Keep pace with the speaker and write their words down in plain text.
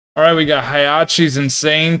All right, we got Hayachi's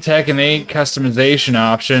insane Tekken 8 customization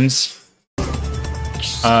options.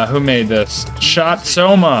 Who made this?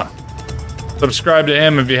 Shotsoma. Subscribe to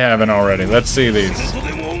him if you haven't already. Let's see these.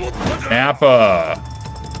 Nappa.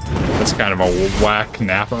 That's kind of a whack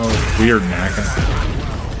Nappa. Weird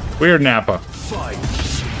Nappa. Weird Nappa.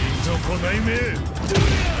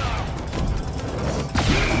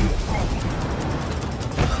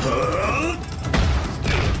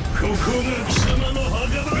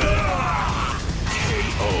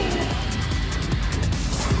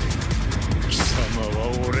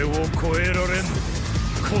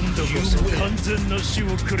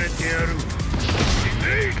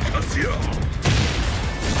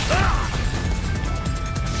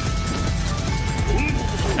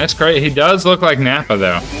 That's great. He does look like Nappa,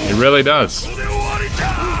 though. He really does. He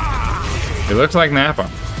looks like Nappa.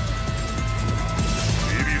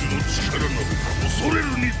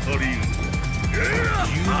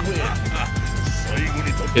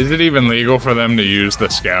 Is it even legal for them to use the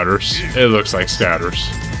scouters? It looks like scouters.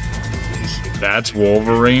 That's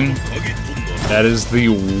Wolverine. That is the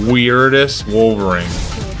weirdest Wolverine.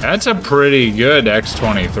 That's a pretty good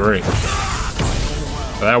X-23.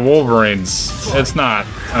 That Wolverine's, it's not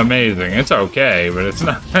amazing. It's okay, but it's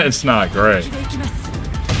not great.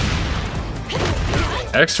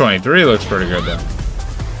 X-23 looks pretty good though.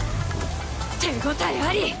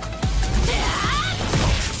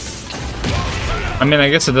 I mean, I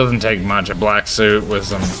guess it doesn't take much. A black suit with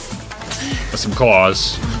some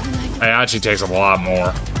claws. Hayachi takes a lot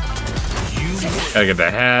more. Gotta get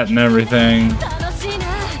the hat and everything.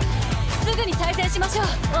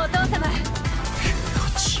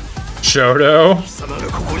 Shoto.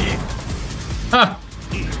 Huh.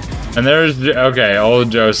 And there's, okay,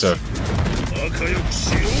 old Joseph.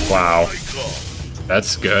 Wow.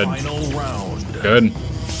 That's good. Good.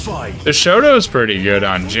 The Shoto's pretty good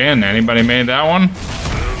on Jin. Anybody made that one?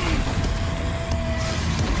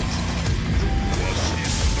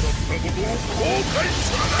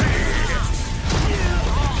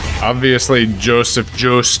 Obviously, Joseph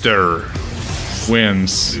Joestar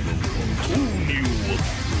wins.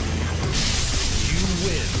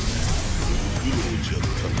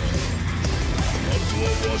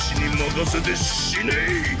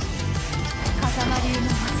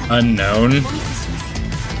 Unknown.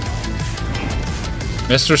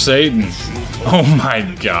 Mr. Satan. Oh my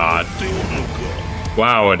god.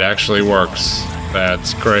 Wow, it actually works.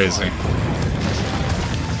 That's crazy.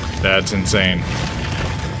 That's insane.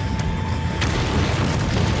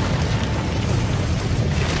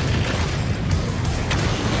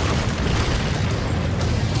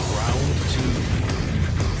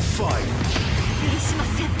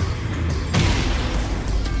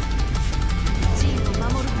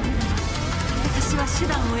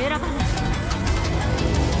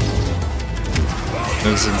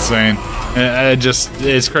 It's insane.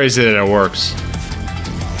 It's crazy that it works.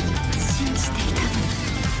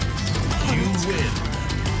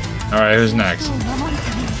 Alright, who's next?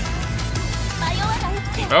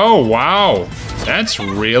 Oh, wow. That's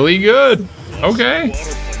really good. Okay.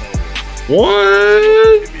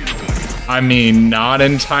 What? I mean, not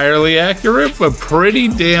entirely accurate, but pretty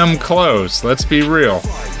damn close. Let's be real.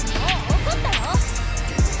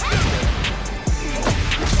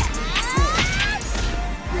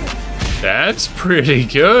 That's pretty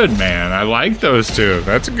good, man. I like those two.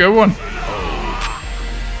 That's a good one.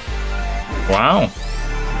 Wow.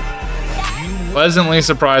 Pleasantly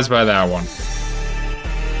surprised by that one.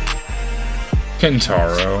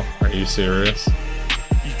 Kentaro. Are you serious?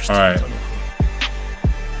 Alright.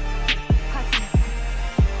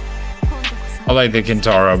 I like the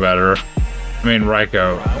Kentaro better. I mean,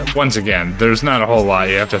 Raiko. Once again, there's not a whole lot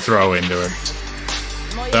you have to throw into it.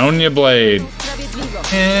 Sonya Blade.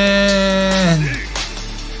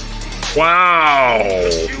 Wow.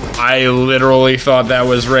 I literally thought that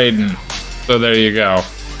was Raiden. So there you go.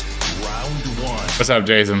 What's up,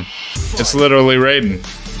 Jason? It's literally Raiden.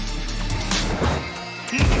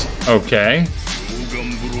 Okay.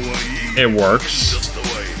 It works.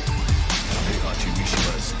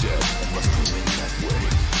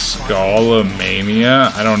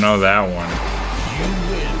 Skullomania? I don't know that one.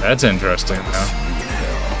 That's interesting, though.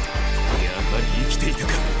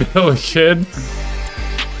 Billy Kid.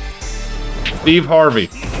 Steve Harvey.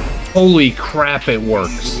 Holy crap, it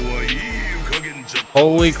works.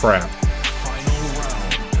 Holy crap.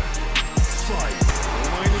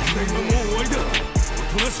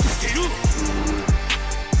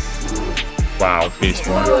 Wow, Beast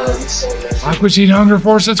One. Aqua Hunger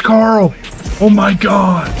Force, it's Carl! Oh my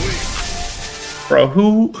god! Bro,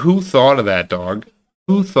 who thought of that, dog?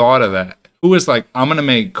 Who thought of that? Who is like, I'm gonna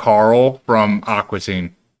make Carl from Aqua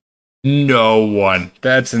Teen? No one.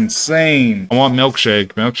 That's insane. I want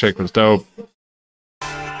Milkshake. Milkshake was dope.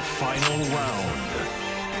 Final round.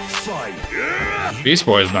 Fight. Beast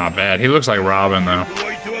Boy is not bad. He looks like Robin though.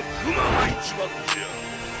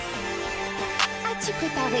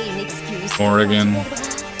 Morrigan.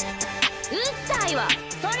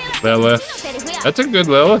 Lilith. That's a good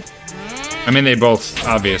Lilith. I mean, they both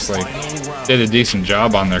obviously did a decent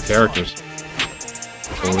job on their characters.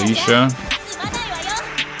 Alicia.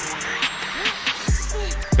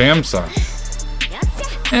 Samsa.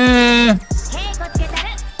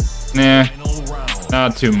 Nah.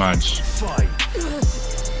 Not too much.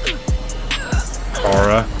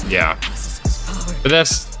 Aura. Yeah. But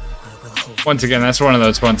that's, once again, that's one of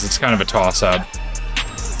those ones that's kind of a toss-up.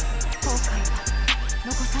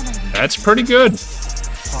 That's pretty good.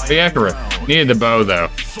 Pretty accurate. Needed the bow, though.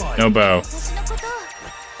 No bow.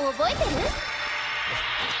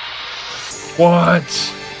 What?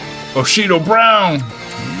 Oshido Brown!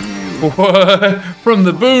 What? From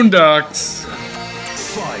the Boondocks!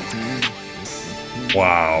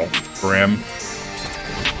 Wow. Grim.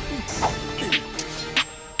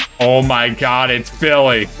 Oh my god, it's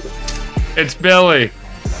Billy. It's Billy.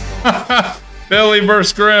 Billy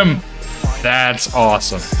versus Grim. That's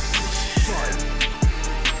awesome.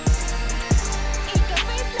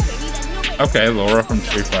 Okay, Laura from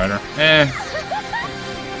Street Fighter.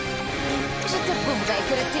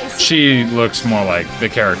 She looks more like the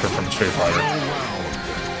character from Street Fighter.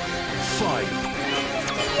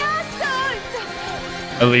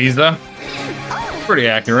 Eliza. Pretty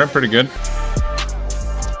accurate, pretty good.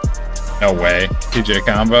 No way. TJ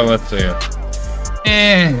combo, let's see it.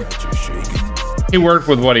 He worked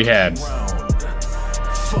with what he had.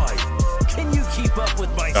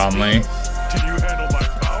 Don Lee.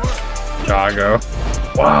 Chicago.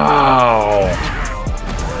 Wow.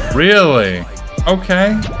 Really?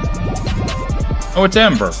 Okay. Oh, it's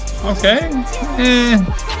Ember. Okay.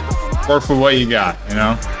 Work with what you got, you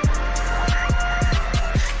know?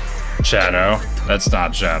 Shadow. That's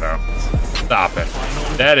not Shadow. Stop it.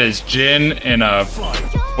 That is Jin in a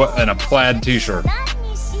plaid t-shirt.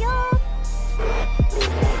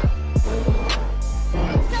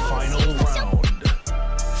 Final round.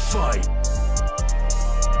 Fight.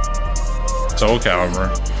 Soul Calibur.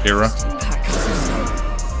 Hera.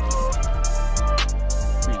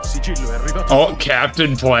 Oh,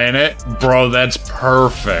 Captain Planet? Bro, that's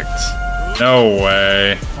perfect. No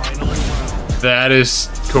way. That is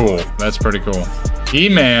cool. That's pretty cool.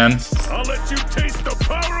 E-Man. I'll let you taste the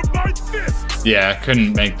power of my fists. Yeah,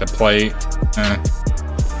 couldn't make the plate.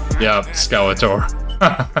 Yep, Skeletor.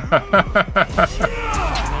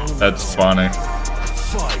 That's funny.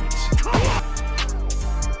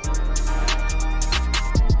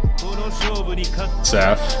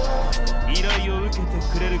 Seth.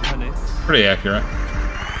 Pretty accurate.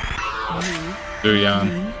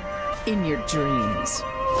 Duyan. In your dreams.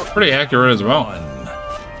 Pretty accurate as well.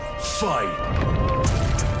 Fight.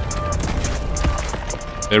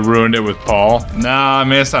 They ruined it with Paul. Nah, I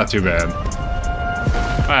mean, it's not too bad.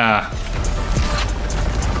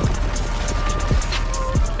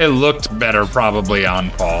 It looked better probably on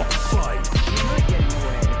Paul.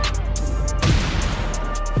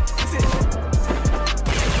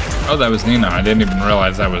 Oh, that was Nina. I didn't even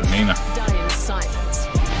realize that was Nina.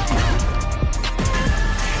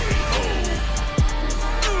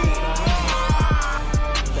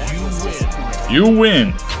 You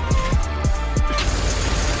win.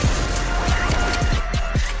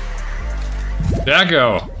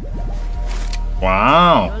 Jacko.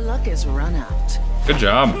 Wow. Your luck is run out. Good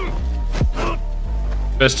job.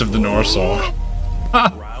 Fist of the North Soul.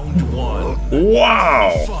 Round one.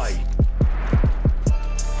 Wow. Fight.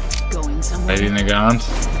 Going somewhere. Lady Nagant.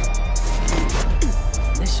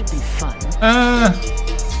 This should be fun.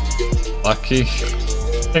 Lucky.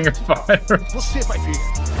 King of Fire.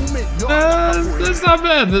 That's not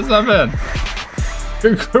bad. That's not bad.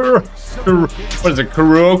 What is it?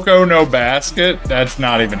 Kuroko no basket? That's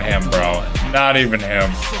not even him, bro. Not even him.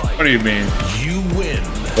 What do you mean? You win.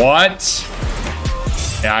 What?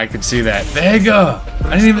 Yeah, I could see that. Vega!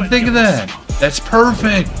 I didn't even think of that. That's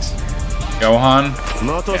perfect. Gohan?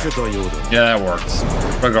 Yeah, that works.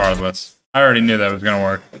 Regardless. I already knew that was gonna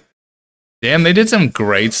work. Damn, they did some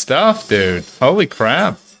great stuff, dude. Holy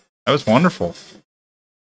crap. That was wonderful.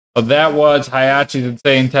 So that was Hayachi's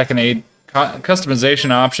Insane Tekken 8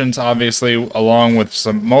 customization options, obviously, along with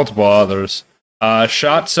some multiple others.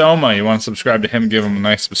 Shotsoma, you want to subscribe to him, give him a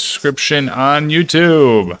nice subscription on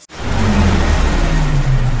YouTube.